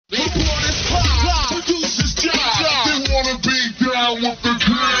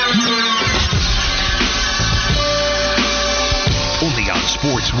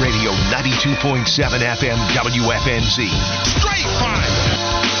Sports Radio 92.7 FM WFNZ. Straight fire.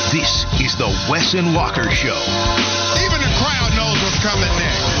 This is the Wes and Walker Show. Even the crowd knows what's coming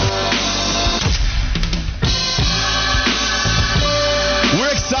next.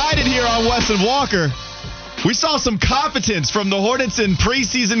 We're excited here on Wes and Walker. We saw some competence from the Hornets in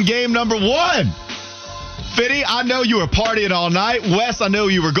preseason game number 1. Fitty, I know you were partying all night. Wes, I know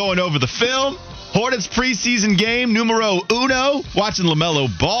you were going over the film. Hornets preseason game numero uno, watching LaMelo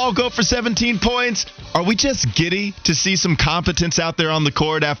Ball go for 17 points. Are we just giddy to see some competence out there on the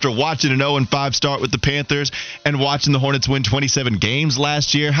court after watching an 0-5 start with the Panthers and watching the Hornets win 27 games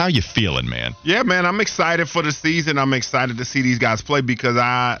last year? How you feeling, man? Yeah, man, I'm excited for the season. I'm excited to see these guys play because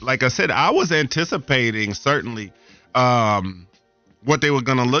like I said, I was anticipating certainly what they were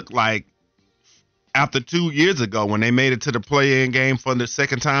going to look like after 2 years ago when they made it to the play-in game for the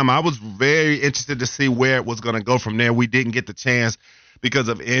second time. I was very interested to see where it was going to go from there. We didn't get the chance because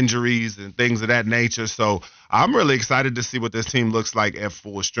of injuries and things of that nature. So I'm really excited to see what this team looks like at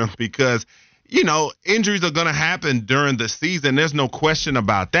full strength because, you know, injuries are going to happen during the season. There's no question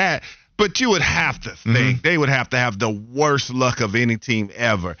about that. But you would have to think they would have to have the worst luck of any team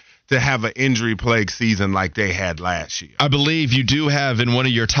ever to have an injury-plagued season like they had last year. I believe you do have in one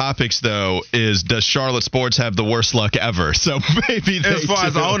of your topics, though, is does Charlotte sports have the worst luck ever? So maybe they As far do.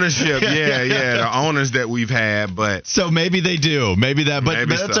 as ownership, yeah, the owners that we've had, but so maybe they do. Maybe that, but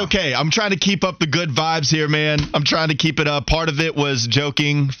that's so. okay. I'm trying to keep up the good vibes here, man. I'm trying to keep it up. Part of it was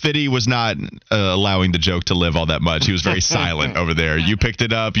joking. Fitty was not allowing the joke to live all that much. He was very silent over there. You picked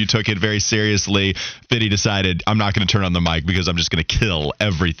it up. You took it very seriously. Fitty decided, I'm not going to turn on the mic because I'm just going to kill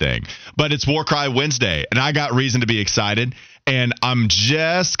everything. But it's War Cry Wednesday, and I got reason to be excited. And I'm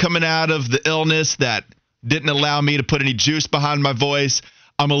just coming out of the illness that didn't allow me to put any juice behind my voice.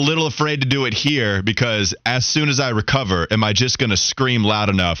 I'm a little afraid to do it here because as soon as I recover, am I just going to scream loud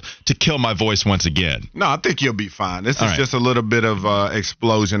enough to kill my voice once again? No, I think you'll be fine. This is right. just a little bit of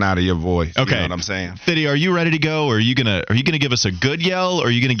explosion out of your voice. Okay. You know what I'm saying? Fitty, are you ready to go, or are you gonna give us a good yell, or are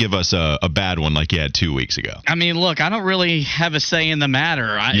you gonna give us a bad one like you had 2 weeks ago? I mean, look, I don't really have a say in the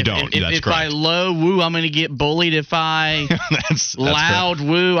matter. You don't. That's if correct. I low woo, I'm going to get bullied. If I that's loud correct.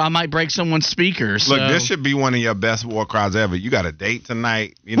 woo, I might break someone's speakers. Look, so. this should be one of your best war cries ever. You got a date tonight.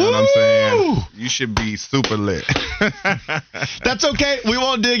 You know what I'm saying? You should be super lit. That's okay. We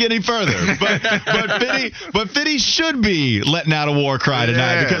won't dig any further. But Fitty should be letting out a war cry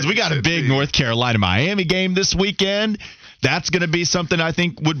tonight because we got a big North Carolina-Miami game this weekend. That's going to be something I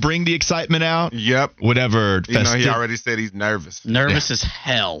think would bring the excitement out. Yep. Whatever. You know, he already said he's nervous. Nervous as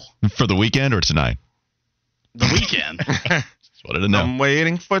hell. For the weekend or tonight? The weekend. Just wanted to know. I'm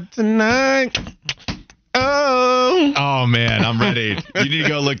waiting for tonight. Oh man, I'm ready. You need to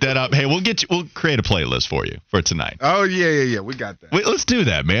go look that up. Hey, we'll create a playlist for you for tonight. Oh yeah, we got that. Wait, let's do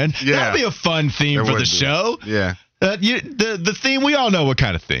that, man. Yeah. That'll be a fun theme for the show. Yeah. The theme, we all know what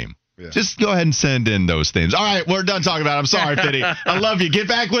kind of theme. Yeah. Just go ahead and send in those themes. All right, we're done talking about it. I'm sorry, Fitty. I love you. Get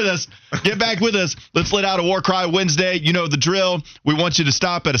back with us. Let's let out a War Cry Wednesday. You know the drill. We want you to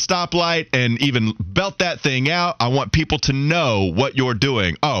stop at a stoplight and even belt that thing out. I want people to know what you're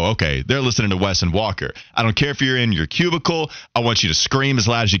doing. Oh, okay. They're listening to Wes and Walker. I don't care if you're in your cubicle. I want you to scream as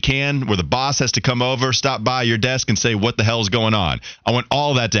loud as you can where the boss has to come over, stop by your desk, and say, what the hell is going on? I want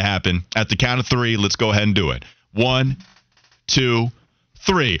all that to happen. At the count of 3, let's go ahead and do it. 1, 2,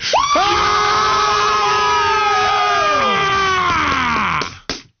 3.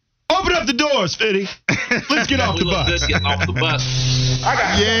 Open up the doors, Fitty. Let's get off the bus. Good getting off the bus.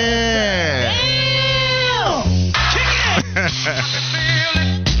 Yeah.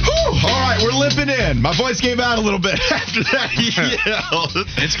 All right, we're limping in. My voice came out a little bit after that yell.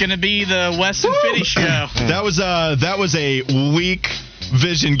 It's going to be the Wes and Fitty show. That was a weak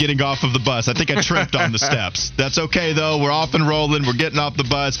vision getting off of the bus. I think I tripped on the steps. That's okay, though. We're off and rolling. We're getting off the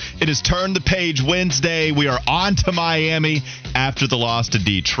bus. It is Turn the Page Wednesday. We are on to Miami after the loss to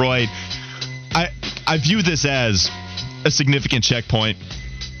Detroit. I view this as a significant checkpoint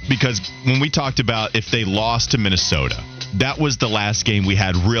because when we talked about if they lost to Minnesota, that was the last game we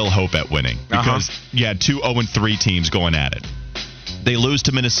had real hope at winning because you had 2 0-3 teams going at it. They lose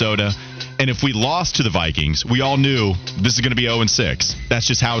to Minnesota. And if we lost to the Vikings, we all knew this is going to be 0-6. That's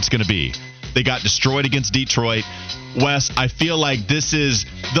just how it's going to be. They got destroyed against Detroit. Wes, I feel like this is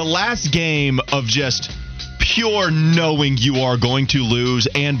the last game of just pure knowing you are going to lose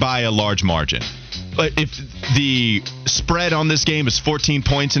and by a large margin. But if the spread on this game is 14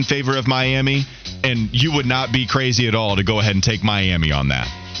 points in favor of Miami, and you would not be crazy at all to go ahead and take Miami on that,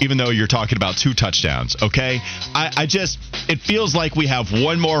 even though you're talking about 2 touchdowns, okay? It feels like we have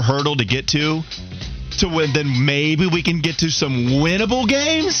one more hurdle to get to to win, then maybe we can get to some winnable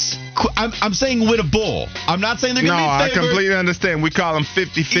games. I'm saying winnable. I'm not saying they're going to No, be I favored. completely understand. We call them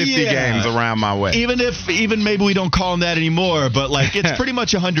 50-50 games around my way. Even maybe we don't call them that anymore, but like it's pretty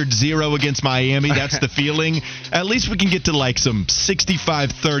much 100-0 against Miami. That's the feeling. At least we can get to like some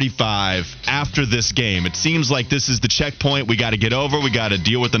 65-35 after this game. It seems like this is the checkpoint we got to get over. We got to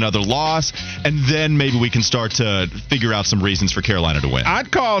deal with another loss, and then maybe we can start to figure out some reasons for Carolina to win.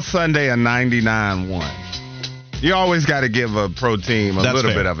 I'd call Sunday a 99-1. You always got to give a pro team a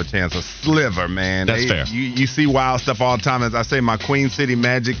little bit of a chance, a sliver, man. That's fair. You see wild stuff all the time. As I say, my Queen City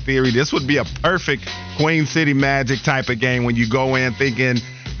Magic theory, this would be a perfect Queen City Magic type of game when you go in thinking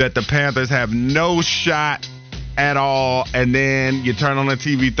that the Panthers have no shot at all, and then you turn on the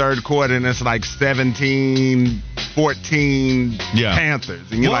TV third quarter and it's like 17-14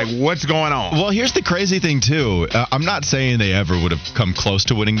 Panthers, and you're like, what's going on? Well, here's the crazy thing too. I'm not saying they ever would have come close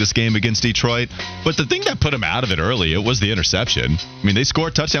to winning this game against Detroit, but the thing that put them out of it early, it was the interception. I mean, they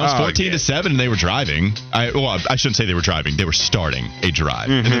scored touchdowns 14-7 and they were driving. I shouldn't say they were driving. They were starting a drive,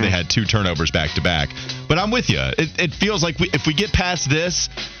 and then they had 2 turnovers back to back. But I'm with you. It feels like if we get past this,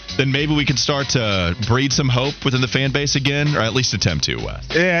 then maybe we can start to breed some hope within the fan base again, or at least attempt to, Wes.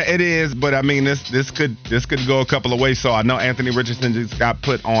 Yeah, it is, but I mean, this could go a couple of ways. So I know Anthony Richardson just got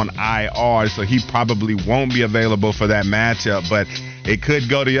put on IR, so he probably won't be available for that matchup. But it could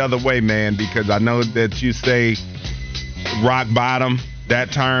go the other way, man, because I know that you say rock bottom,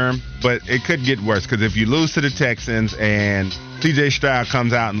 that term, but it could get worse because if you lose to the Texans and C.J. Stroud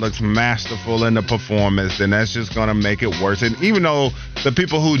comes out and looks masterful in the performance, then that's just going to make it worse. And even though the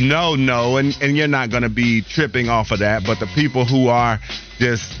people who know, and you're not going to be tripping off of that, but the people who are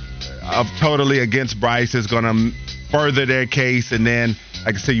just totally against Bryce is going to further their case. And then,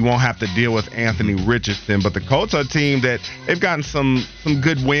 like I said, you won't have to deal with Anthony Richardson. But the Colts are a team that they've gotten some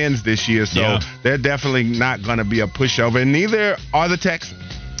good wins this year, so they're definitely not going to be a pushover. And neither are the Texans.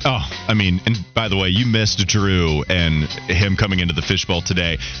 Oh, I mean, and by the way, you missed Drew and him coming into the fishbowl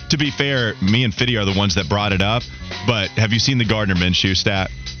today. To be fair, me and Fiddy are the ones that brought it up, but have you seen the Gardner Minshew stat?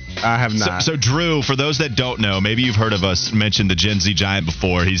 I have not. So Drew, for those that don't know, maybe you've heard of us mention the Gen Z Giant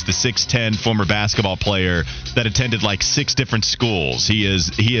before. He's the 6'10" former basketball player that attended like 6 different schools. He is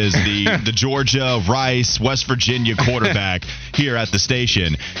the Georgia, Rice, West Virginia quarterback here at the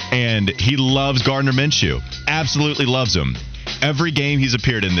station, and he loves Gardner Minshew. Absolutely loves him. Every game he's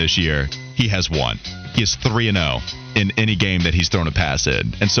appeared in this year, he has won. He is 3-0 in any game that he's thrown a pass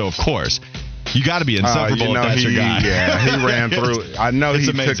in. And so, of course, you got to be insufferable if that's your guy. Yeah, he ran through. I know he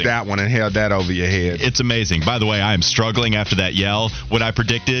amazing. took that one and held that over your head. It's amazing. By the way, I am struggling after that yell. What I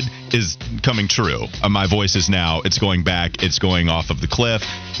predicted is coming true. My voice is now, it's going back. It's going off of the cliff.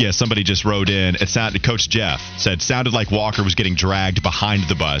 Yeah, somebody just wrote in. It sounded, Coach Jeff said, sounded like Walker was getting dragged behind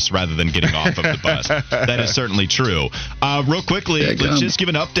the bus rather than getting off of the bus. That is certainly true. Real quickly, let's just give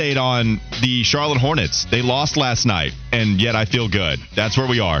an update on the Charlotte Hornets. They lost last night, and yet I feel good. That's where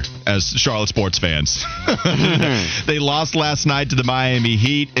we are as Charlotte sports fans. They lost last night to the Miami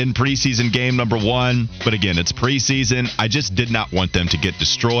Heat in preseason game number 1. But again, it's preseason. I just did not want them to get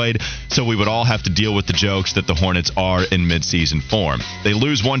destroyed, so we would all have to deal with the jokes that the Hornets are in midseason form. They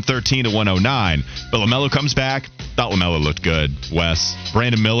lose 113-109, but LaMelo comes back. Thought LaMelo looked good, Wes.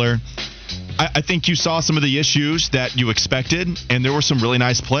 Brandon Miller, I think you saw some of the issues that you expected, and there were some really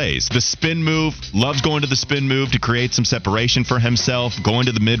nice plays. The spin move, loves going to the spin move to create some separation for himself, going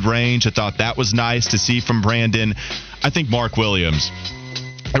to the mid-range. I thought that was nice to see from Brandon. I think Mark Williams,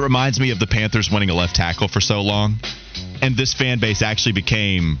 it reminds me of the Panthers winning a left tackle for so long, and this fan base actually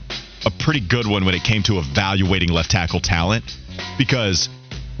became a pretty good one when it came to evaluating left tackle talent, because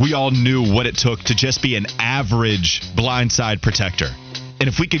we all knew what it took to just be an average blindside protector. And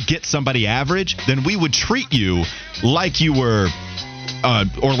if we could get somebody average, then we would treat you like you were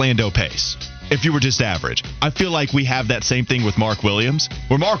Orlando Pace. If you were just average. I feel like we have that same thing with Mark Williams,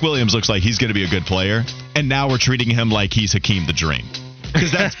 where Mark Williams looks like he's going to be a good player, and now we're treating him like he's Hakeem the Dream.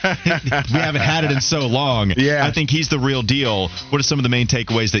 Because we haven't had it in so long. Yeah. I think he's the real deal. What are some of the main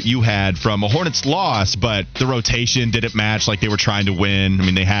takeaways that you had from a Hornets loss, but the rotation didn't match like they were trying to win? I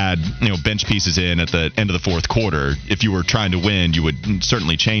mean, they had bench pieces in at the end of the fourth quarter. If you were trying to win, you would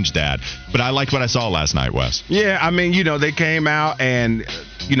certainly change that. But I liked what I saw last night, Wes. Yeah, I mean, they came out and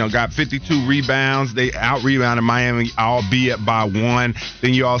got 52 rebounds. They out-rebounded Miami, albeit by 1.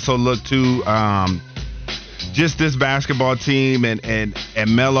 Then you also look to just this basketball team and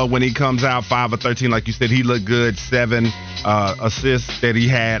Melo, when he comes out 5 of 13, like you said, he looked good. 7 assists that he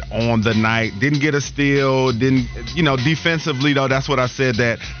had on the night. Didn't get a steal. Defensively though, that's what I said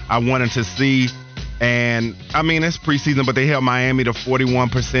that I wanted to see. And, I mean, it's preseason, but they held Miami to 41%,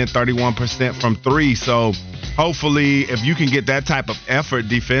 31% from three. So, hopefully, if you can get that type of effort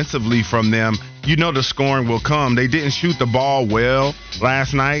defensively from them, you know the scoring will come. They didn't shoot the ball well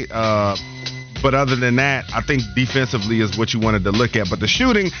last night. But other than that, I think defensively is what you wanted to look at. But the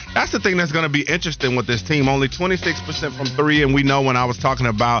shooting, that's the thing that's going to be interesting with this team. Only 26% from three. And we know when I was talking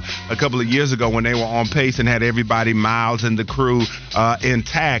about a couple of years ago when they were on pace and had everybody, Miles and the crew,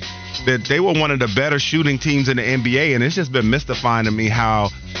 intact, that they were one of the better shooting teams in the NBA. And it's just been mystifying to me how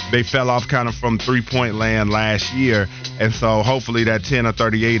they fell off kind of from three-point land last year. And so hopefully that 10 or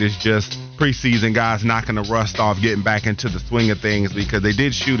 38 is just preseason guys knocking the rust off, getting back into the swing of things, because they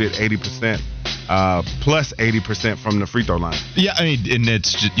did shoot at 80%, plus 80% from the free throw line. Yeah, I mean, and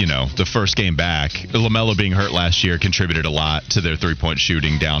it's, the first game back. LaMelo being hurt last year contributed a lot to their three-point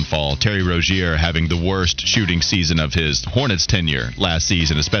shooting downfall. Terry Rozier having the worst shooting season of his Hornets tenure last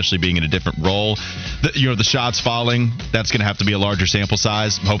season, especially being in a different role. The shots falling, that's going to have to be a larger sample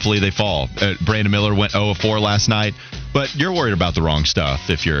size. Hopefully they fall. Brandon Miller went 0 of 4 last night. But you're worried about the wrong stuff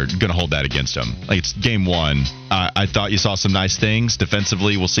if you're going to hold that against him. Like, it's game one. I thought you saw some nice things.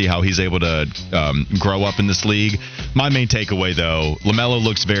 Defensively, we'll see how he's able to grow up in this league. My main takeaway, though, LaMelo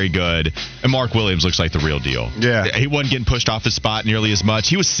looks very good, and Mark Williams looks like the real deal. Yeah. He wasn't getting pushed off his spot nearly as much.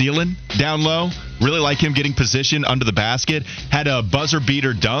 He was sealing down low. Really like him getting position under the basket. Had a buzzer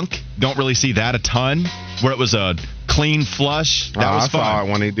beater dunk. Don't really see that a ton, where it was a clean flush. That was fun. I saw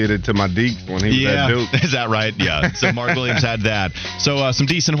it when he did it to my Deeks when he was at Duke. Is that right? Yeah. So Mark Williams had that. So some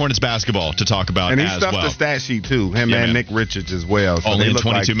decent Hornets basketball to talk about as well. And he stuffed the stat sheet, too. Him and Nick Richards as well. So only they in look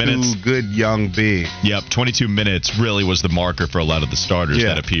 22 like minutes. Two good young bigs. Yep, 22 minutes really was the marker for a lot of the starters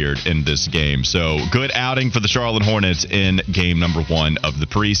that appeared in this game. So good outing for the Charlotte Hornets in game number 1 of the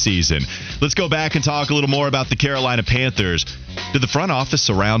preseason. Let's go back and talk a little more about the Carolina Panthers. Did the front office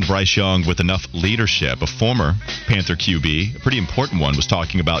surround Bryce Young with enough leadership? A former Panther QB, a pretty important one, was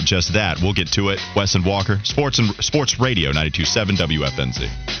talking about just that. We'll get to it. Wes and Walker, Sports Radio 92.7 WFNZ.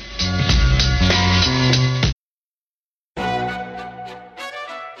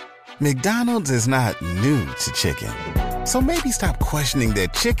 McDonald's is not new to chicken. So maybe stop questioning their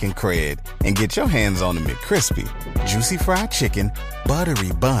chicken cred and get your hands on the McCrispy. Juicy fried chicken,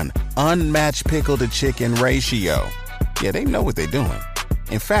 buttery bun, unmatched pickle to chicken ratio. Yeah, they know what they're doing.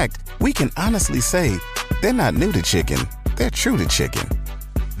 In fact, we can honestly say they're not new to chicken. They're true to chicken.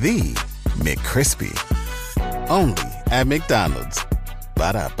 The McCrispy. Only at McDonald's.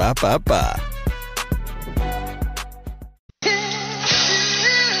 Ba-da-ba-ba-ba.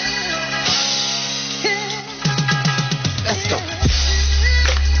 Let's go.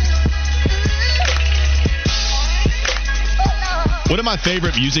 One of my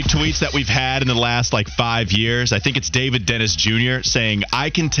favorite music tweets that we've had in the last 5 years, I think it's David Dennis Jr. saying, I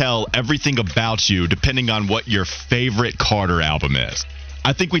can tell everything about you depending on what your favorite Carter album is.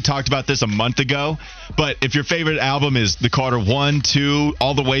 I think we talked about this a month ago, but if your favorite album is the Carter 1, 2,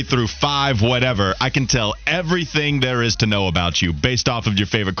 all the way through 5, whatever, I can tell everything there is to know about you based off of your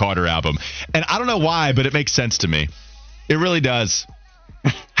favorite Carter album. And I don't know why, but it makes sense to me. It really does.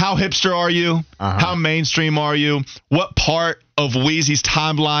 How hipster are you? How mainstream are you? What part of Wheezy's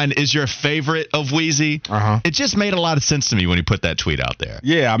timeline is your favorite of Wheezy? It just made a lot of sense to me when he put that tweet out there.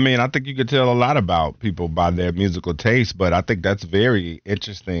 Yeah, I mean, I think you could tell a lot about people by their musical taste, but I think that's very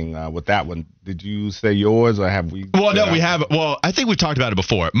interesting with that one. Did you say yours, or have we? Well, no, we have. Well, I think we've talked about it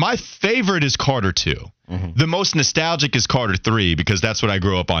before. My favorite is Carter 2. The most nostalgic is Carter 3 because that's what I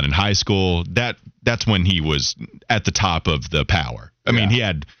grew up on in high school. That's when he was at the top of the power. I mean, he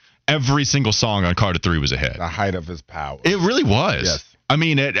had every single song on Carter 3 was a hit. The height of his power. It really was. Yes. I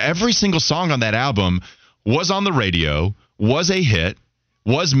mean, every single song on that album was on the radio, was a hit,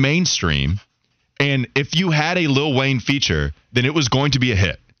 was mainstream, and if you had a Lil Wayne feature, then it was going to be a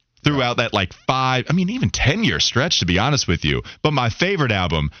hit throughout that 5, I mean, even 10-year stretch, to be honest with you. But my favorite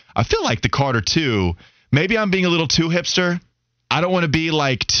album, I feel like the Carter 2, maybe I'm being a little too hipster. I don't want to be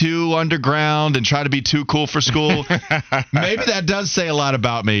too underground and try to be too cool for school. Maybe that does say a lot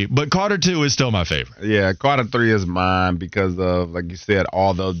about me, but Carter 2 is still my favorite. Yeah, Carter 3 is mine because of, like you said,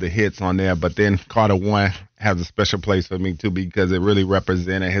 all the hits on there. But then Carter 1 has a special place for me, too, because it really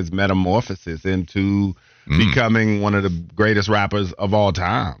represented his metamorphosis into becoming one of the greatest rappers of all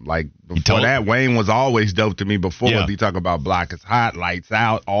time. Before that, Wayne was always dope to me before. Yeah. If you talk about Block is Hot, Lights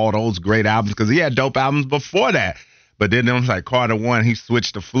Out, all those great albums, because he had dope albums before that. But then it was like quarter one, he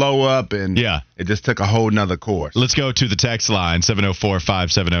switched the flow up, and Yeah. it just took a whole nother course. Let's go to the text line,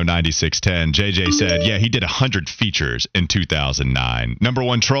 704-570-9610. JJ said, yeah, he did 100 features in 2009. Number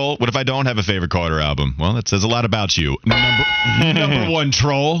one troll, what if I don't have a favorite Carter album? Well, that says a lot about you. Number one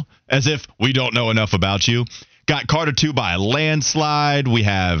troll, as if we don't know enough about you. Got Carter 2 by a landslide. We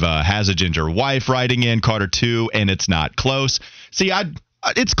have Has a Ginger Wife writing in Carter 2, and it's not close. See,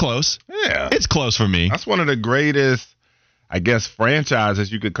 it's close. Yeah. It's close for me. That's one of the greatest, I guess,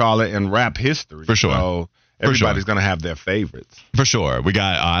 franchises you could call it in rap history. For sure. So everybody's going to have their favorites. For sure. We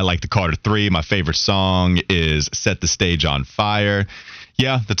got, I like the Carter 3. My favorite song is Set the Stage on Fire.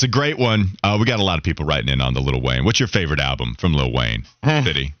 Yeah, that's a great one. We got a lot of people writing in on the Lil Wayne. What's your favorite album from Lil Wayne?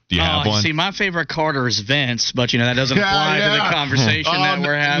 Fitty, do you have one? See, my favorite Carter is Vince, but, that doesn't apply to the conversation that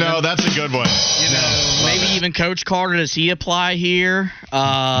we're having. No, that's a good one. Maybe even Coach Carter, does he apply here?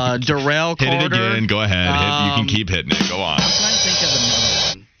 Darrell Carter. Hit it again. Go ahead. You can keep hitting it. Go on. I'm trying to think of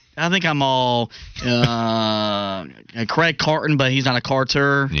another one. I think I'm all Craig Carton, but he's not a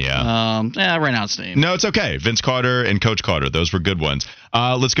Carter. Yeah. I ran out of steam. No, it's okay. Vince Carter and Coach Carter. Those were good ones.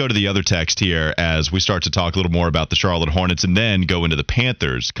 Let's go to the other text here as we start to talk a little more about the Charlotte Hornets and then go into the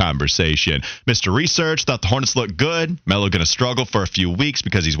Panthers conversation. Mr. Research thought the Hornets looked good. Melo going to struggle for a few weeks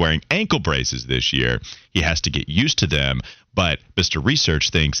because he's wearing ankle braces this year. He has to get used to them. But Mr. Research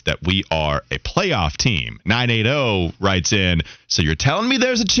thinks that we are a playoff team. 980 writes in, so you're telling me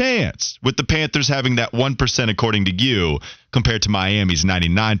there's a chance with the Panthers having that 1% according to you compared to Miami's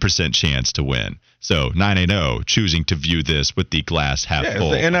 99% chance to win. So 980 choosing to view this with the glass half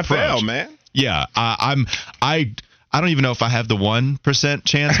full. It's the NFL, approach. man. Yeah, I don't even know if I have the 1%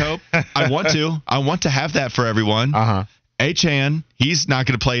 chance hope. I want to have that for everyone. Chan, he's not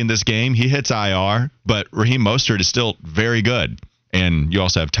going to play in this game. He hits IR, but Raheem Mostert is still very good. And you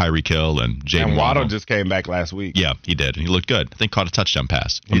also have Tyreek Hill and Jayden And Waddle. Waddle just came back last week. Yeah, he did. And he looked good. I think caught a touchdown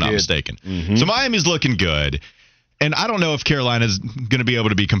pass, if I'm not mistaken. So Miami's looking good. And I don't know if Carolina's going to be able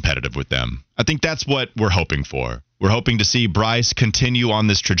to be competitive with them. I think that's what we're hoping for. We're hoping to see Bryce continue on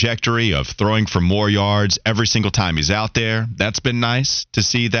this trajectory of throwing for more yards every single time he's out there. That's been nice to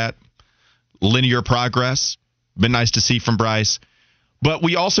see that linear progress. Been nice to see from Bryce. But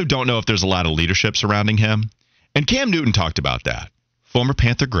we also don't know if there's a lot of leadership surrounding him. And Cam Newton talked about that. Former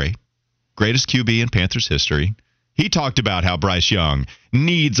Panther greatest QB in Panthers history. He talked about how Bryce Young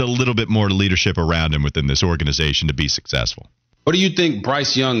needs a little bit more leadership around him within this organization to be successful. What do you think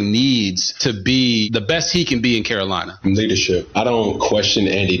Bryce Young needs to be the best he can be in Carolina? Leadership. I don't question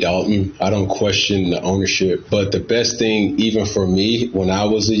Andy Dalton. I don't question the ownership. But the best thing, even for me, when I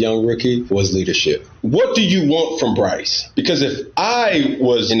was a young rookie, was leadership. What do you want from Bryce? Because if I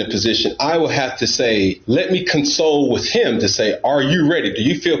was in a position, I would have to say, let me console with him to say, are you ready? Do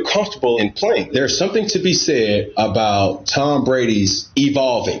you feel comfortable in playing? There's something to be said about Tom Brady's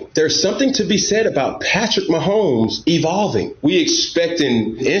evolving. There's something to be said about Patrick Mahomes evolving. We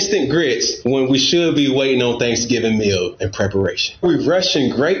expecting instant grits when we should be waiting on Thanksgiving meal and preparation. We're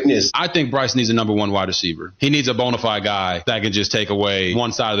rushing greatness. I think Bryce needs a number one wide receiver. He needs a bona fide guy that can just take away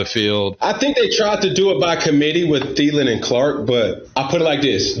one side of the field. I think they tried to do it by committee with Thielen and Clark, but I put it like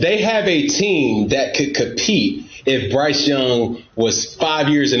this. They have a team that could compete if Bryce Young was 5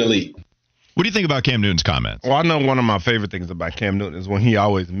 years in the league. What do you think about Cam Newton's comments? Well, I know one of my favorite things about Cam Newton is when he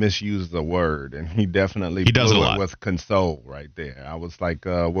always misuses a word, and he definitely does it a blew lot. with console right there. I was like,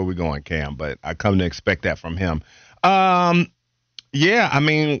 where we going, Cam? But I come to expect that from him. Yeah, I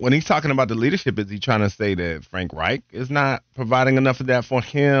mean, when he's talking about the leadership, is he trying to say that Frank Reich is not providing enough of that for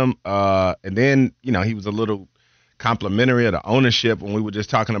him? And then, he was a little complimentary of the ownership when we were just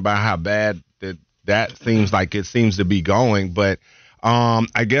talking about how bad that seems like it seems to be going. But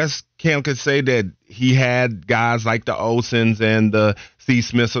I guess Cam could say that he had guys like the Olsens and the C.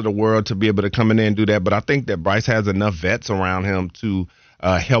 Smiths of the world to be able to come in there and do that. But I think that Bryce has enough vets around him to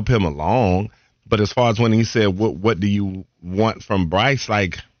help him along. But as far as when he said, what do you want from Bryce?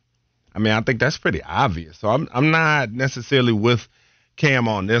 I think that's pretty obvious. So I'm not necessarily with Cam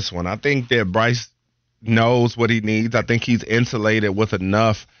on this one. I think that Bryce knows what he needs. I think he's insulated with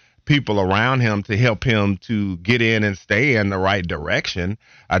enough people around him to help him to get in and stay in the right direction.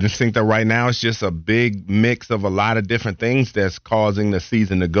 I just think that right now it's just a big mix of a lot of different things that's causing the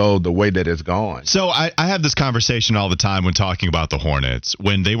season to go the way that it's gone. So I have this conversation all the time when talking about the Hornets,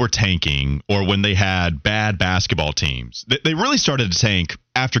 when they were tanking or when they had bad basketball teams. They really started to tank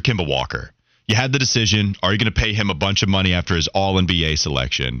after Kemba Walker. You had the decision, are you going to pay him a bunch of money after his All-NBA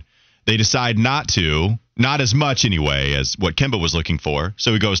selection? They decide not to, not as much anyway as what Kemba was looking for.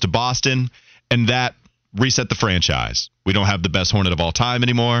 So he goes to Boston, and that reset the franchise. We don't have the best Hornet of all time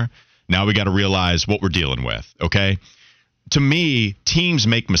anymore. Now we got to realize what we're dealing with, okay? To me, teams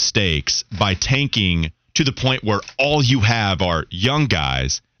make mistakes by tanking to the point where all you have are young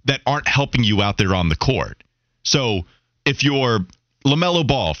guys that aren't helping you out there on the court. So if you're LaMelo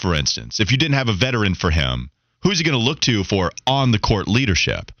Ball, for instance, if you didn't have a veteran for him, who's he going to look to for on-the-court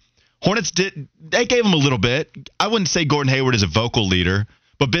leadership? Hornets they gave him a little bit. I wouldn't say Gordon Hayward is a vocal leader,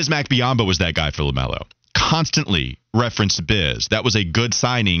 but Bismack Biyombo was that guy for LaMelo. Constantly referenced Biz. That was a good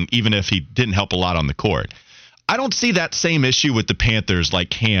signing, even if he didn't help a lot on the court. I don't see that same issue with the Panthers like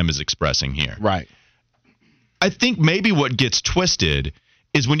Cam is expressing here. Right. I think maybe what gets twisted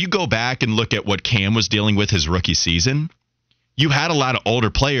is when you go back and look at what Cam was dealing with his rookie season, you had a lot of older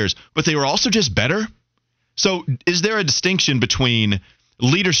players, but they were also just better. So is there a distinction between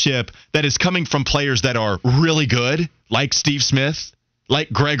leadership that is coming from players that are really good, like Steve Smith, like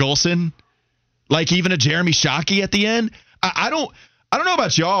Greg Olson, like even a Jeremy Shockey at the end? I don't know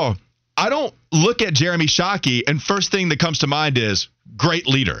about y'all. I don't look at Jeremy Shockey and first thing that comes to mind is great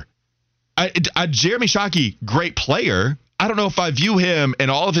leader. Jeremy Shockey, great player. I don't know if I view him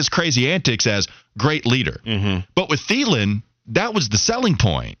and all of his crazy antics as great leader. Mm-hmm. But with Thielen, that was the selling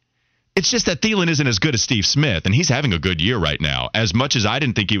point. It's just that Thielen isn't as good as Steve Smith, and he's having a good year right now. As much as I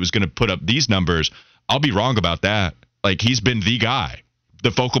didn't think he was going to put up these numbers, I'll be wrong about that. Like, he's been the guy,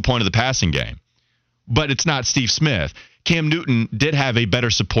 the focal point of the passing game. But it's not Steve Smith. Cam Newton did have a better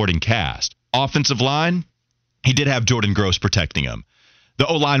supporting cast. Offensive line, he did have Jordan Gross protecting him. The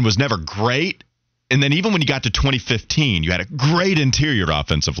O-line was never great. And then even when you got to 2015, you had a great interior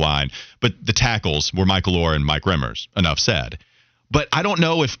offensive line. But the tackles were Michael Orr and Mike Remmers. Enough said. But I don't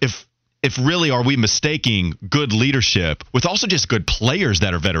know if really are we mistaking good leadership with also just good players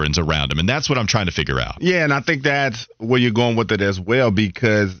that are veterans around him. And that's what I'm trying to figure out. Yeah, and I think that's where you're going with it as well,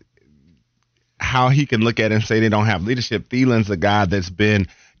 because how he can look at it and say they don't have leadership. Thielen's a guy that's been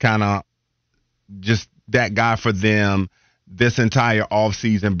kind of just that guy for them this entire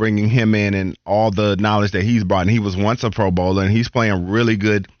offseason, bringing him in and all the knowledge that he's brought. And he was once a Pro Bowler, and he's playing really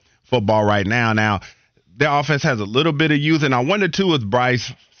good football right now. Now, their offense has a little bit of youth, and I wonder, too, with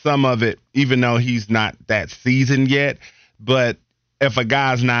Bryce, some of it, even though he's not that seasoned yet. But if a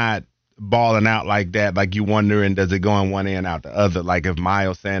guy's not balling out like that, like you wondering, does it go in one end out the other? Like if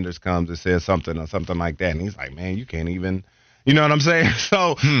Miles Sanders comes and says something or something like that, and he's like, man, you can't even, you know what I'm saying?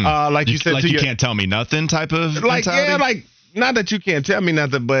 So, like you said, like you can't tell me nothing type of like, mentality? yeah, like not that you can't tell me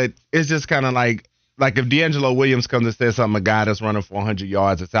nothing, but it's just kind of like if D'Angelo Williams comes and says something, a guy that's running 400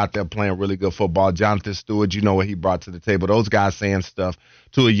 yards, that's out there playing really good football, Jonathan Stewart, you know what he brought to the table. Those guys saying stuff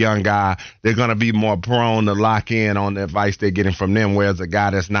to a young guy, they're going to be more prone to lock in on the advice they're getting from them, whereas a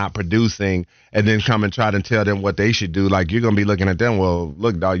guy that's not producing and then come and try to tell them what they should do, like you're going to be looking at them, well,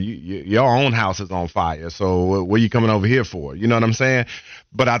 look, dog, your own house is on fire, so what are you coming over here for? You know what I'm saying?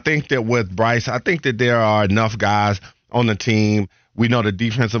 But I think that with Bryce, I think that there are enough guys on the team. We know the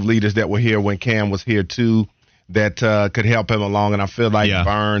defensive leaders that were here when Cam was here, too, that could help him along. And I feel like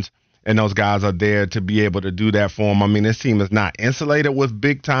Burns and those guys are there to be able to do that for him. I mean, this team is not insulated with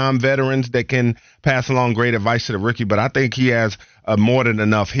big-time veterans that can pass along great advice to the rookie, but I think he has more than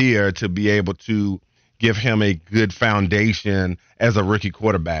enough here to be able to give him a good foundation as a rookie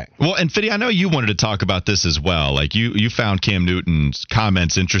quarterback. Well, and Fiddy, I know you wanted to talk about this as well. Like you found Cam Newton's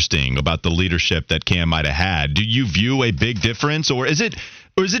comments interesting about the leadership that Cam might have had. Do you view a big difference, or is it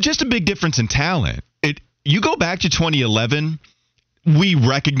just a big difference in talent? You go back to 2011, we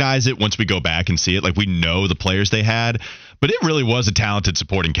recognize it once we go back and see it. Like we know the players they had, but it really was a talented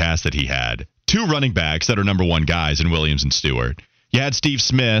supporting cast that he had. Two running backs that are number one guys in Williams and Stewart. You had Steve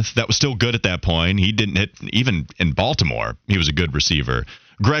Smith that was still good at that point. He didn't hit, even in Baltimore, he was a good receiver.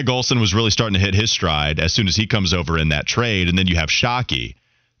 Greg Olson was really starting to hit his stride as soon as he comes over in that trade. And then you have Shockey.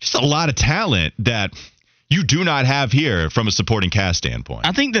 Just a lot of talent that you do not have here from a supporting cast standpoint.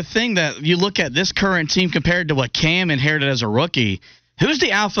 I think the thing that you look at this current team compared to what Cam inherited as a rookie, who's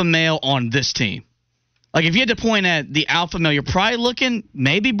the alpha male on this team? Like, if you had to point at the alpha male, you're probably looking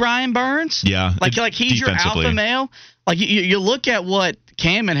maybe Brian Burns. Yeah. Like he's your alpha male. Like, you look at what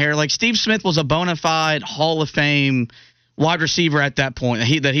Cam inherited. Like, Steve Smith was a bona fide Hall of Fame wide receiver at that point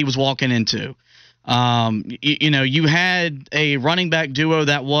that he was walking into. You had a running back duo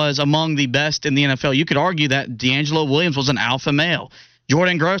that was among the best in the NFL. You could argue that D'Angelo Williams was an alpha male.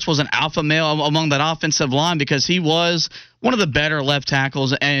 Jordan Gross was an alpha male among that offensive line because he was one of the better left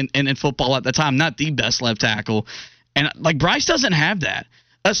tackles in football at the time, not the best left tackle. And like Bryce doesn't have that,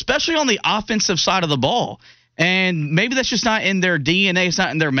 especially on the offensive side of the ball. And maybe that's just not in their DNA. It's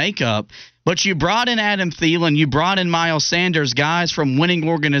not in their makeup. But you brought in Adam Thielen. You brought in Miles Sanders, guys from winning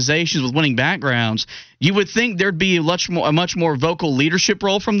organizations with winning backgrounds. You would think there'd be a much more vocal leadership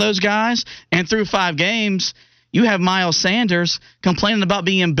role from those guys. And through 5 games, you have Miles Sanders complaining about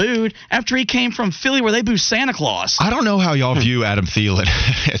being booed after he came from Philly where they boo Santa Claus. I don't know how y'all view Adam Thielen.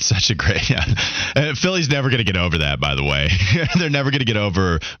 It's such a great Philly's never going to get over that, by the way. They're never going to get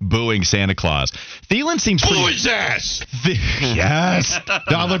over booing Santa Claus. Thielen seems pretty... Boo his ass! Yes!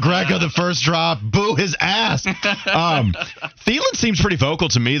 Don LaGreca, the first drop. Boo his ass! Thielen seems pretty vocal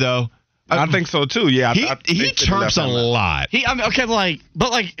to me, though. I think so, too. Yeah, he chirps a lot.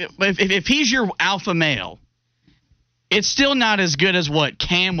 If he's your alpha male, it's still not as good as what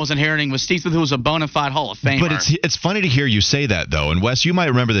Cam was inheriting with Steve Smith, who was a bona fide Hall of Famer. But it's funny to hear you say that, though. And, Wes, you might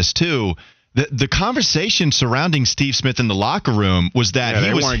remember this, too. The conversation surrounding Steve Smith in the locker room was that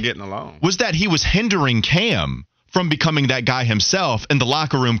they weren't getting along. Was that he was hindering Cam from becoming that guy himself, and the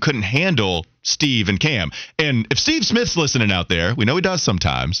locker room couldn't handle Steve and Cam. And if Steve Smith's listening out there, we know he does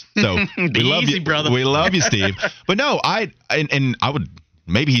sometimes. So we love you, brother. We love you, Steve. But no, I would.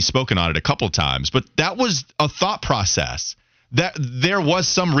 Maybe he's spoken on it a couple times, but that was a thought process. That there was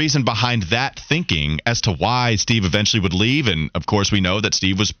some reason behind that thinking as to why Steve eventually would leave. And, of course, we know that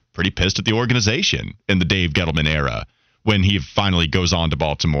Steve was pretty pissed at the organization in the Dave Gettleman era when he finally goes on to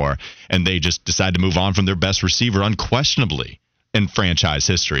Baltimore and they just decide to move on from their best receiver unquestionably in franchise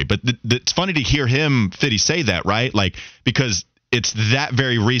history. But it's funny to hear him, Fitty, say that, right? Like, because it's that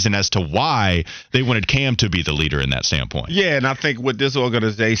very reason as to why they wanted Cam to be the leader in that standpoint. Yeah, and I think with this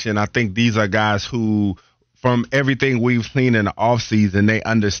organization, I think these are guys who, from everything we've seen in the offseason, they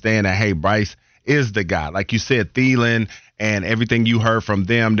understand that, hey, Bryce is the guy. Like you said, Thielen and everything you heard from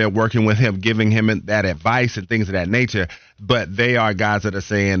them, they're working with him, giving him that advice and things of that nature. But they are guys that are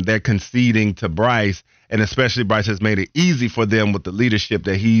saying they're conceding to Bryce, and especially Bryce has made it easy for them with the leadership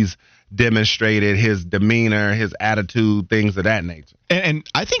that he's demonstrated, his demeanor, his attitude, things of that nature. And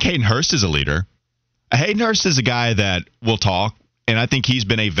I think Hayden Hurst is a leader. Hayden Hurst is a guy that will talk, and I think he's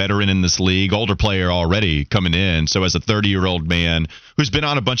been a veteran in this league, older player already coming in. So as a 30-year-old man who's been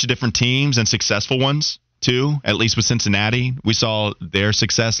on a bunch of different teams and successful ones, too, at least with Cincinnati. We saw their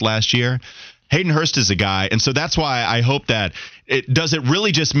success last year. Hayden Hurst is a guy, and so that's why I hope that does it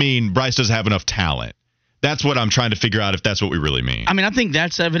really just mean Bryce doesn't have enough talent? That's what I'm trying to figure out if that's what we really mean. I mean, I think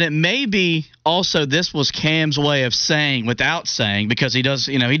that's evident. Maybe also this was Cam's way of saying without saying, because he does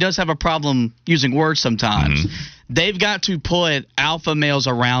have a problem using words sometimes. Mm-hmm. They've got to put alpha males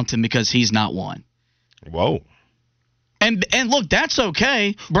around him because he's not one. Whoa. And look, that's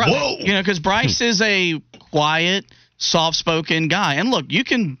okay. Whoa. Because Bryce is a quiet, soft-spoken guy. And look,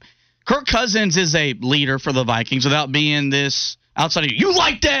 Kirk Cousins is a leader for the Vikings without being this outside of you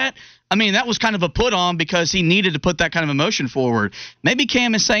like that? I mean, that was kind of a put on because he needed to put that kind of emotion forward. Maybe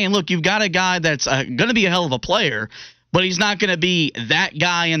Cam is saying, look, you've got a guy that's going to be a hell of a player, but he's not going to be that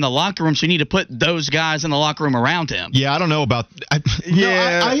guy in the locker room, so you need to put those guys in the locker room around him. Yeah, I don't know about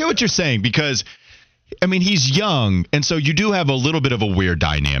I hear what you're saying because, I mean, he's young, and so you do have a little bit of a weird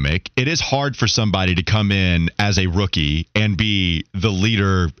dynamic. It is hard for somebody to come in as a rookie and be the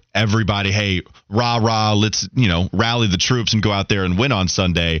leader. Everybody, hey, rah, let's, rally the troops and go out there and win on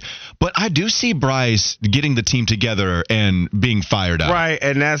Sunday. But I do see Bryce getting the team together and being fired up. Right,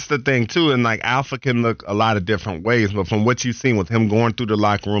 and that's the thing, too. And, alpha can look a lot of different ways. But from what you've seen with him going through the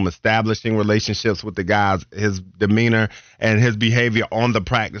locker room, establishing relationships with the guys, his demeanor and his behavior on the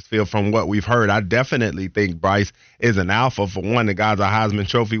practice field, from what we've heard, I definitely think Bryce is an alpha. For one, the guy's a Heisman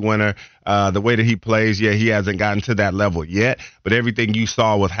Trophy winner. The way that he plays, he hasn't gotten to that level yet. But everything you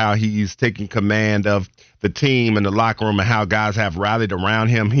saw with how he's taking command of the team and the locker room and how guys have rallied around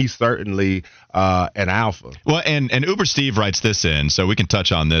him, he's certainly an alpha. Well, and Uber Steve writes this in, so we can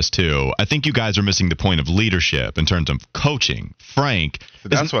touch on this too. I think you guys are missing the point of leadership in terms of coaching. Frank.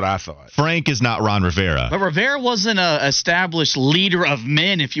 That's what I thought. Frank is not Ron Rivera. But Rivera wasn't an established leader of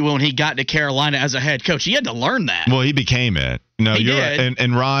men, if you will, when he got to Carolina as a head coach. He had to learn that. Well, he became it. No, he you're did. right.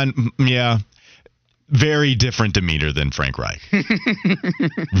 And Ron, very different demeanor than Frank Reich.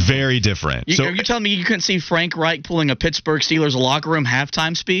 Very different. Are you telling me you couldn't see Frank Reich pulling a Pittsburgh Steelers locker room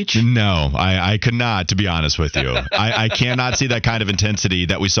halftime speech? No, I could not, to be honest with you. I cannot see that kind of intensity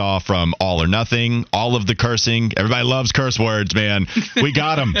that we saw from All or Nothing, all of the cursing. Everybody loves curse words, man. We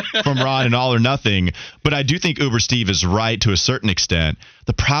got them from Ron and All or Nothing. But I do think Uber Steve is right to a certain extent.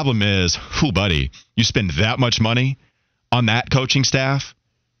 The problem is, buddy, you spend that much money on that coaching staff,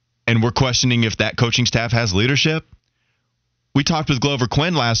 and we're questioning if that coaching staff has leadership. We talked with Glover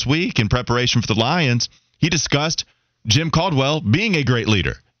Quinn last week in preparation for the Lions. He discussed Jim Caldwell being a great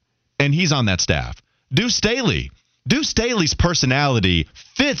leader, and he's on that staff. Deuce Staley. Deuce Staley's personality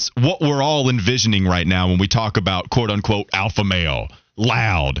fits what we're all envisioning right now when we talk about quote-unquote alpha male,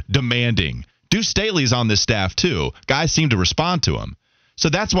 loud, demanding. Deuce Staley's on this staff too. Guys seem to respond to him. So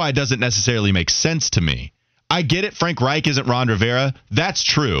that's why it doesn't necessarily make sense to me. I get it. Frank Reich isn't Ron Rivera. That's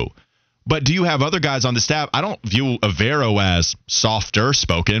true. But do you have other guys on the staff? I don't view Avero as softer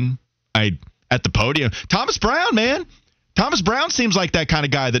spoken. At the podium. Thomas Brown, man. Thomas Brown seems like that kind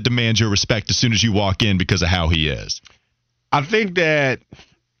of guy that demands your respect as soon as you walk in because of how he is. I think that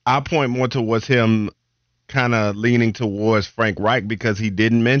I point more towards him kind of leaning towards Frank Reich because he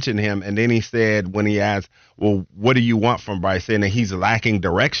didn't mention him. And then he said when he asked, well, what do you want from Bryce? Saying that he's lacking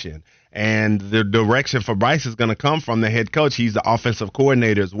direction. And the direction for Bryce is going to come from the head coach. He's the offensive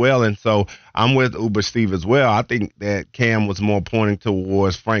coordinator as well. And so I'm with Uber Steve as well. I think that Cam was more pointing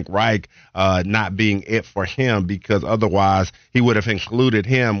towards Frank Reich not being it for him because otherwise he would have included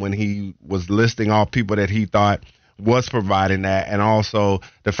him when he was listing all people that he thought was providing that. And also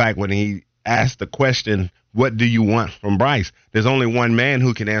the fact when he asked the question, what do you want from Bryce? There's only one man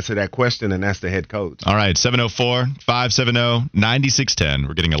who can answer that question, and that's the head coach. All right, 704-570-9610.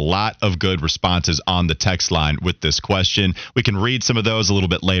 We're getting a lot of good responses on the text line with this question. We can read some of those a little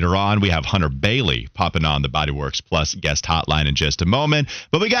bit later on. We have Hunter Bailey popping on the Bodyworks Plus guest hotline in just a moment.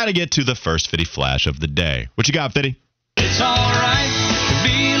 But we got to get to the first Fitty Flash of the day. What you got, Fitty? It's all right to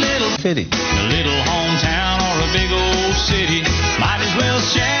be a little Fitty. A little hometown or a big old city. Might as well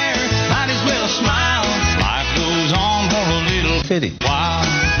share, might as well smile. Life goes on for a little Fitty while.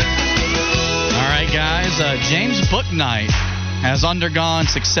 All right, guys. James Bouknight has undergone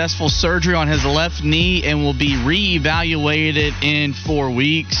successful surgery on his left knee and will be reevaluated in 4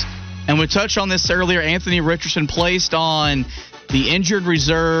 weeks. And we touched on this earlier. Anthony Richardson placed on the injured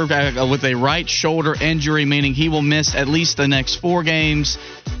reserve with a right shoulder injury, meaning he will miss at least the next 4 games.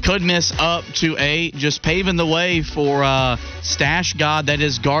 Could miss up to 8, just paving the way for stash god that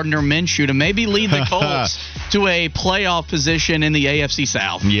is Gardner Minshew to maybe lead the Colts to a playoff position in the AFC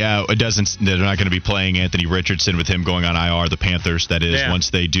South. Yeah, they're not going to be playing Anthony Richardson with him going on IR, the Panthers, that is, once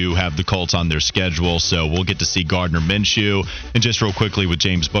they do have the Colts on their schedule. So we'll get to see Gardner Minshew. And just real quickly with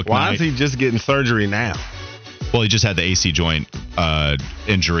James Bouknight. Why is he just getting surgery now? Well, he just had the AC joint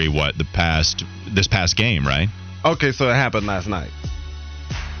injury, this past game, right? Okay, so it happened last night.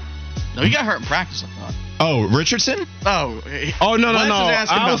 No, he got hurt in practice, I thought. Oh, Richardson? No.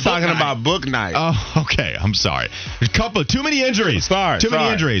 I was talking about Bouknight. Oh, okay. I'm sorry. Too many injuries. Too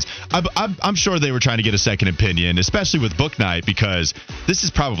many injuries. I'm sure they were trying to get a second opinion, especially with Bouknight, because this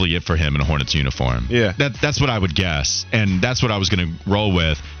is probably it for him in a Hornets uniform. Yeah. That's what I would guess, and that's what I was going to roll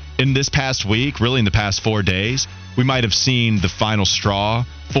with. In this past week, really in the past 4 days, we might have seen the final straw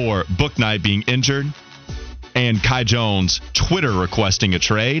for Bouknight being injured and Kai Jones Twitter requesting a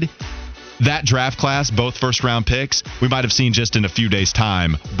trade. That draft class, both first-round picks, we might have seen just in a few days'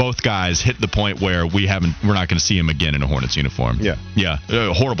 time, both guys hit the point where we're not going to see him again in a Hornets uniform. Yeah.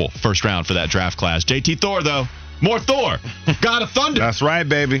 Horrible first round for that draft class. JT Thor, though. More Thor. God of Thunder. That's right,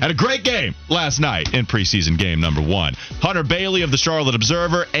 baby. Had a great game last night in preseason game number 1. Hunter Bailey of the Charlotte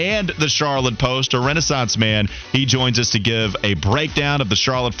Observer and the Charlotte Post, a Renaissance man. He joins us to give a breakdown of the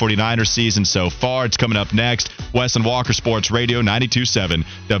Charlotte 49ers season so far. It's coming up next. Wes and Walker Sports Radio 92.7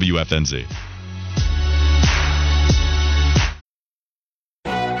 WFNZ.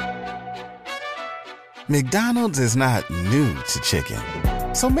 McDonald's is not new to chicken.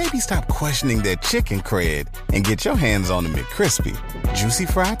 So maybe stop questioning their chicken cred and get your hands on the McCrispy. Juicy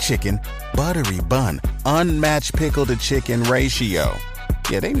fried chicken, buttery bun, unmatched pickle to chicken ratio.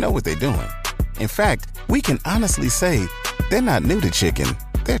 Yeah, they know what they're doing. In fact, we can honestly say they're not new to chicken.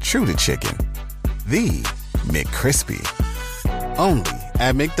 They're true to chicken. The McCrispy. Only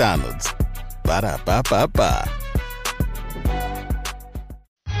at McDonald's. Ba-da-ba-ba-ba.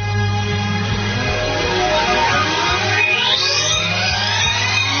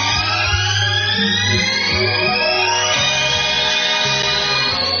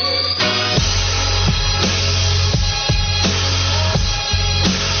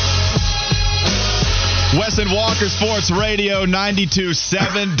 Wes and Walker Sports Radio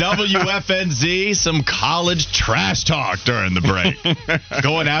 92.7 WFNZ. Some college trash talk during the break.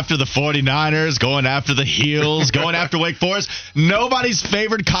 Going after the 49ers, going after the Heels, going after Wake Forest. Nobody's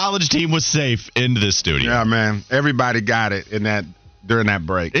favorite college team was safe in this studio. Yeah, man. Everybody got it in that during that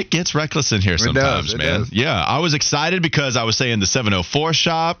break. It gets reckless in here sometimes, man. Yeah, I was excited because I was saying the 704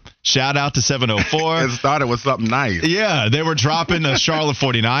 shop. Shout out to 704. It started with something nice. Yeah, they were dropping a Charlotte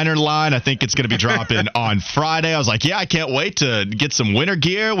 49er line. I think it's going to be dropping on Friday. I was like, yeah, I can't wait to get some winter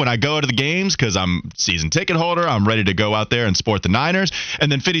gear when I go to the games because I'm season ticket holder. I'm ready to go out there and sport the Niners.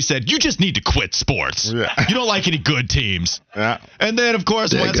 And then Fitty said, you just need to quit sports. Yeah. You don't like any good teams. Yeah. And then, of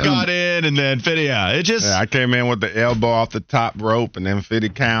course, Wes got in, and then Fitty, I came in with the elbow off the top rope, and then Fitty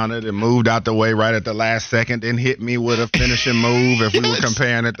counted and moved out the way right at the last second, then hit me with a finishing move. If we were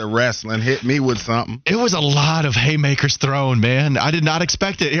comparing it to wrestling, hit me with something. It was a lot of haymakers thrown, man. I did not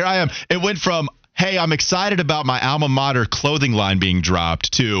expect it. Here I am. It went from, hey, I'm excited about my alma mater clothing line being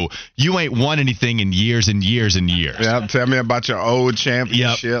dropped to you ain't won anything in years and years and years. Yeah, tell me about your old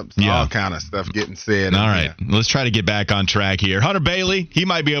championships. Yep. All kind of stuff getting said. All right, let's try to get back on track here. Hunter Bailey, he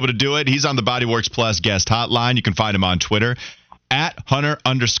might be able to do it. He's on the Bodyworks Plus guest hotline. You can find him on Twitter at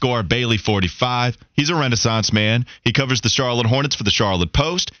Hunter_Bailey45. He's a Renaissance man. He covers the Charlotte Hornets for the Charlotte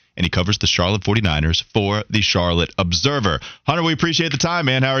Post, and he covers the Charlotte 49ers for the Charlotte Observer. Hunter, we appreciate the time,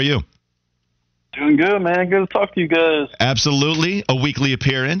 man. How are you? Doing good, man. Good to talk to you guys. Absolutely. A weekly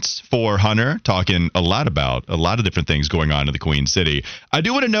appearance for Hunter, talking a lot about a lot of different things going on in the Queen City. I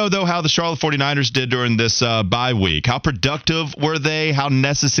do want to know, though, how the Charlotte 49ers did during this bye week. How productive were they? How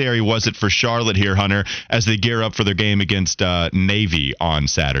necessary was it for Charlotte here, Hunter, as they gear up for their game against Navy on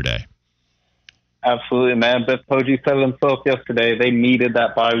Saturday? Absolutely, man. Biff Poggi said it himself yesterday. They needed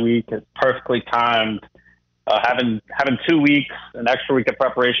that bye week. It's perfectly timed. Having 2 weeks, an extra week of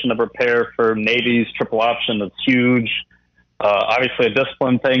preparation to prepare for Navy's triple option, that's huge. Obviously, a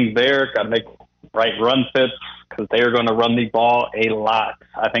discipline thing there. Got to make right run fits because they are going to run the ball a lot.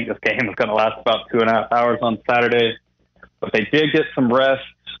 I think this game is going to last about 2.5 hours on Saturday. But they did get some rest.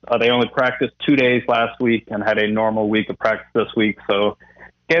 They only practiced 2 days last week and had a normal week of practice this week. So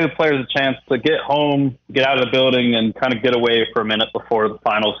gave the players a chance to get home, get out of the building, and kind of get away for a minute before the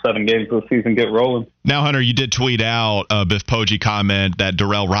final 7 games of the season get rolling. Now, Hunter, you did tweet out a Biff Poggi comment that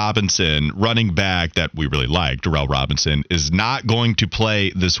Darrell Robinson, running back that we really like, Darrell Robinson, is not going to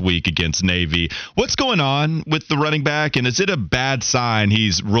play this week against Navy. What's going on with the running back, and is it a bad sign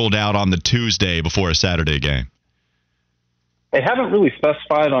he's ruled out on the Tuesday before a Saturday game? They haven't really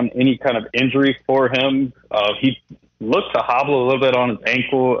specified on any kind of injury for him. He looked to hobble a little bit on his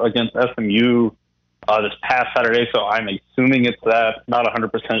ankle against SMU this past Saturday, so I'm assuming it's that. Not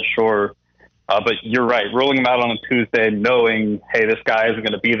 100% sure. But you're right. Ruling him out on a Tuesday, knowing, hey, this guy isn't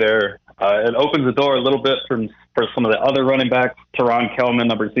going to be there, it opens the door a little bit for some of the other running backs. Teron Kelman,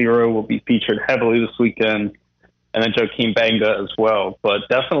 number 0, will be featured heavily this weekend, and then Joakim Banga as well. But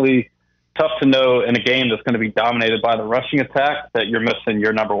definitely tough to know in a game that's going to be dominated by the rushing attack that you're missing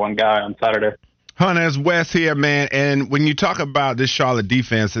your number 1 guy on Saturday. Hunter, it's Wes here, man. And when you talk about this Charlotte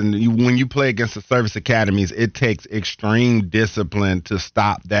defense and when you play against the service academies, it takes extreme discipline to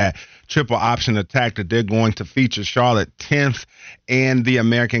stop that triple option attack that they're going to feature. Charlotte 10th in the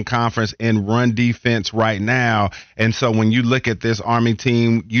American Conference in run defense right now. And so when you look at this Army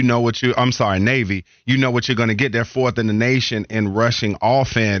team, Navy, you know what you're going to get. They're 4th in the nation in rushing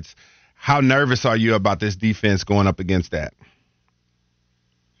offense. How nervous are you about this defense going up against that?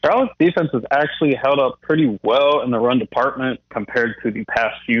 Charlotte's defense has actually held up pretty well in the run department compared to the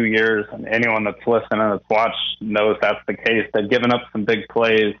past few years, and anyone that's listened and that's watched knows that's the case. They've given up some big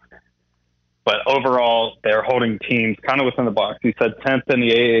plays, but overall they're holding teams kind of within the box. You said 10th in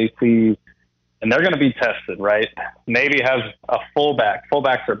the AAC, and they're going to be tested, right? Navy has a fullback.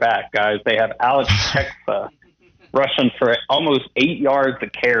 Fullbacks are back, guys. They have Alex Texa rushing for almost 8 yards a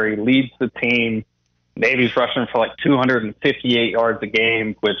carry, leads the team. Navy's rushing for like 258 yards a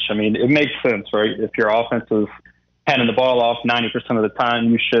game, which, I mean, it makes sense, right? If your offense is handing the ball off 90% of the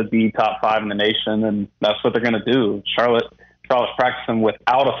time, you should be top 5 in the nation, and that's what they're going to do. Charlotte's practicing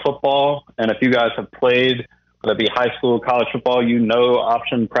without a football, and if you guys have played, whether it be high school, college football, you know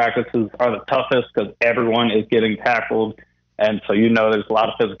option practices are the toughest because everyone is getting tackled, and so you know there's a lot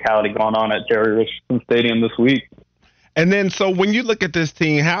of physicality going on at Jerry Richardson Stadium this week. And then, so when you look at this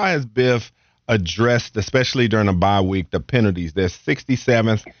team, how has Biff addressed, especially during a bye week, the penalties? They're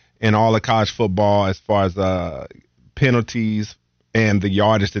 67th in all of college football as far as penalties and the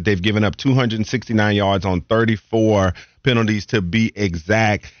yardage that they've given up, 269 yards on 34 penalties to be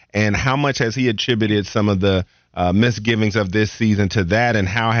exact. And how much has he attributed some of the misgivings of this season to that, and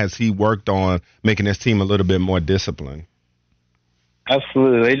how has he worked on making his team a little bit more disciplined?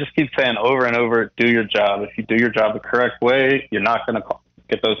 Absolutely. They just keep saying over and over, do your job. If you do your job the correct way, you're not going to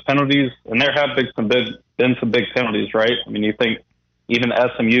get those penalties. And there have been some big penalties, right? I mean, you think even the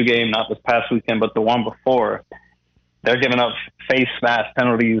SMU game, not this past weekend, but the one before. they're giving up face mask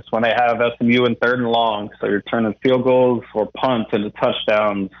penalties when they have SMU in 3rd and long. So you're turning field goals or punts into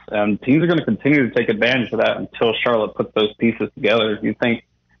touchdowns. And teams are going to continue to take advantage of that until Charlotte puts those pieces together. You think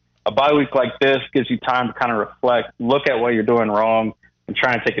a bye week like this gives you time to kind of reflect, look at what you're doing wrong, and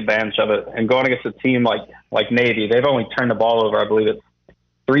try and take advantage of it. And going against a team like Navy, they've only turned the ball over, I believe it's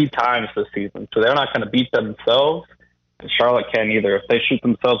 3 times this season. So they're not going to beat themselves, and Charlotte can't either. If they shoot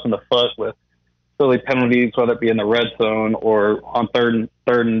themselves in the foot with silly penalties, whether it be in the red zone or on third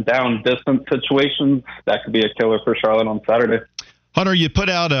and down distance situations, that could be a killer for Charlotte on Saturday. Hunter, you put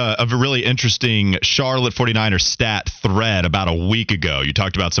out a really interesting Charlotte 49ers stat thread about a week ago. You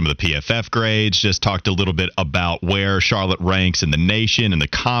talked about some of the PFF grades, just talked a little bit about where Charlotte ranks in the nation and the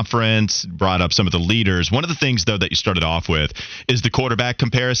conference, brought up some of the leaders. One of the things, though, that you started off with is the quarterback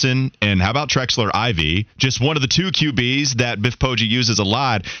comparison. And how about Trexler Ivy? Just one of the 2 QBs that Biff Poggi uses a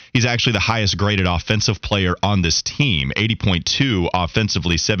lot. He's actually the highest graded offensive player on this team, 80.2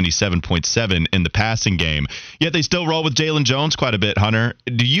 offensively, 77.7 in the passing game. Yet they still roll with Jalen Jones quite a bit, Hunter.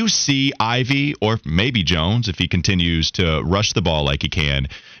 Do you see Ivy, or maybe Jones, if he continues to rush the ball like he can,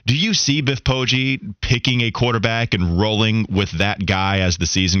 do you see Biff Poggi picking a quarterback and rolling with that guy as the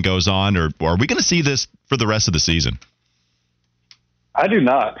season goes on, or are we going to see this for the rest of the season? I do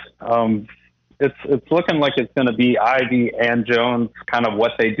not. It's looking like it's going to be Ivy and Jones, kind of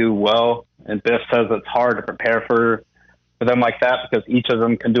what they do well, and Biff says it's hard to prepare for them like that because each of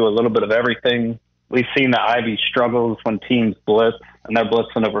them can do a little bit of everything. We've seen that Ivy struggles when teams blitz, and they're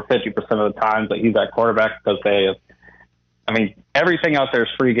blitzing over 50% of the times that he's at quarterback because everything out there is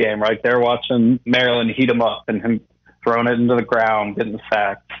free game, right? They're watching Maryland heat him up and him throwing it into the ground, getting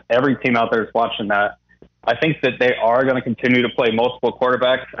sacks. Every team out there is watching that. I think that they are going to continue to play multiple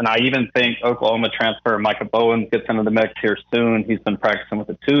quarterbacks, and I even think Oklahoma transfer Micah Bowens gets into the mix here soon. He's been practicing with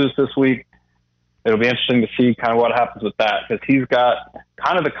the 2s this week. It'll be interesting to see kind of what happens with that because he's got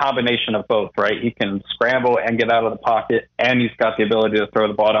kind of the combination of both, right? He can scramble and get out of the pocket, and he's got the ability to throw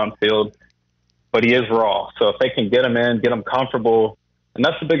the ball downfield, but he is raw. So if they can get him in, get him comfortable, and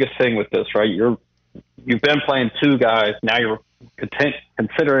that's the biggest thing with this, right? You've been playing 2 guys. Now you're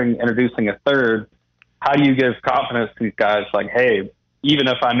considering introducing a 3rd. How do you give confidence to these guys like, hey, even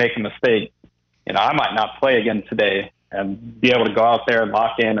if I make a mistake, I might not play again today, and be able to go out there and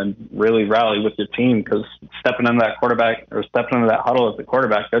lock in and really rally with your team because stepping into that quarterback or stepping into that huddle as the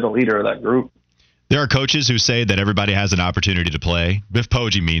quarterback, they're the leader of that group. There are coaches who say that everybody has an opportunity to play. Biff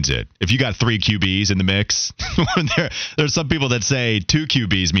Poggi means it. If you got 3 QBs in the mix, there's some people that say 2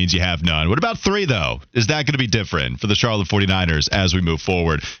 QBs means you have none. What about 3, though? Is that going to be different for the Charlotte 49ers as we move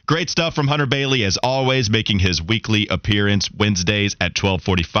forward? Great stuff from Hunter Bailey, as always, making his weekly appearance Wednesdays at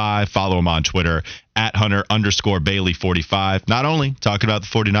 12:45. Follow him on Twitter at Hunter_Bailey45. Not only talking about the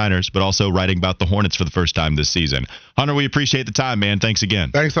 49ers, but also writing about the Hornets for the first time this season. Hunter, we appreciate the time, man. Thanks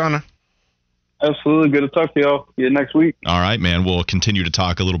again. Thanks, Hunter. Absolutely. Good to talk to y'all. See you next week. All right, man. We'll continue to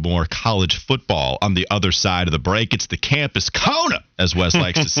talk a little more college football on the other side of the break. It's the campus Kona, as Wes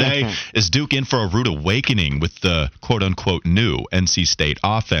likes to say. Is Duke in for a rude awakening with the quote-unquote new NC State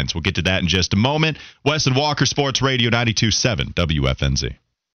offense? We'll get to that in just a moment. Wes and Walker, Sports Radio 92.7 WFNZ.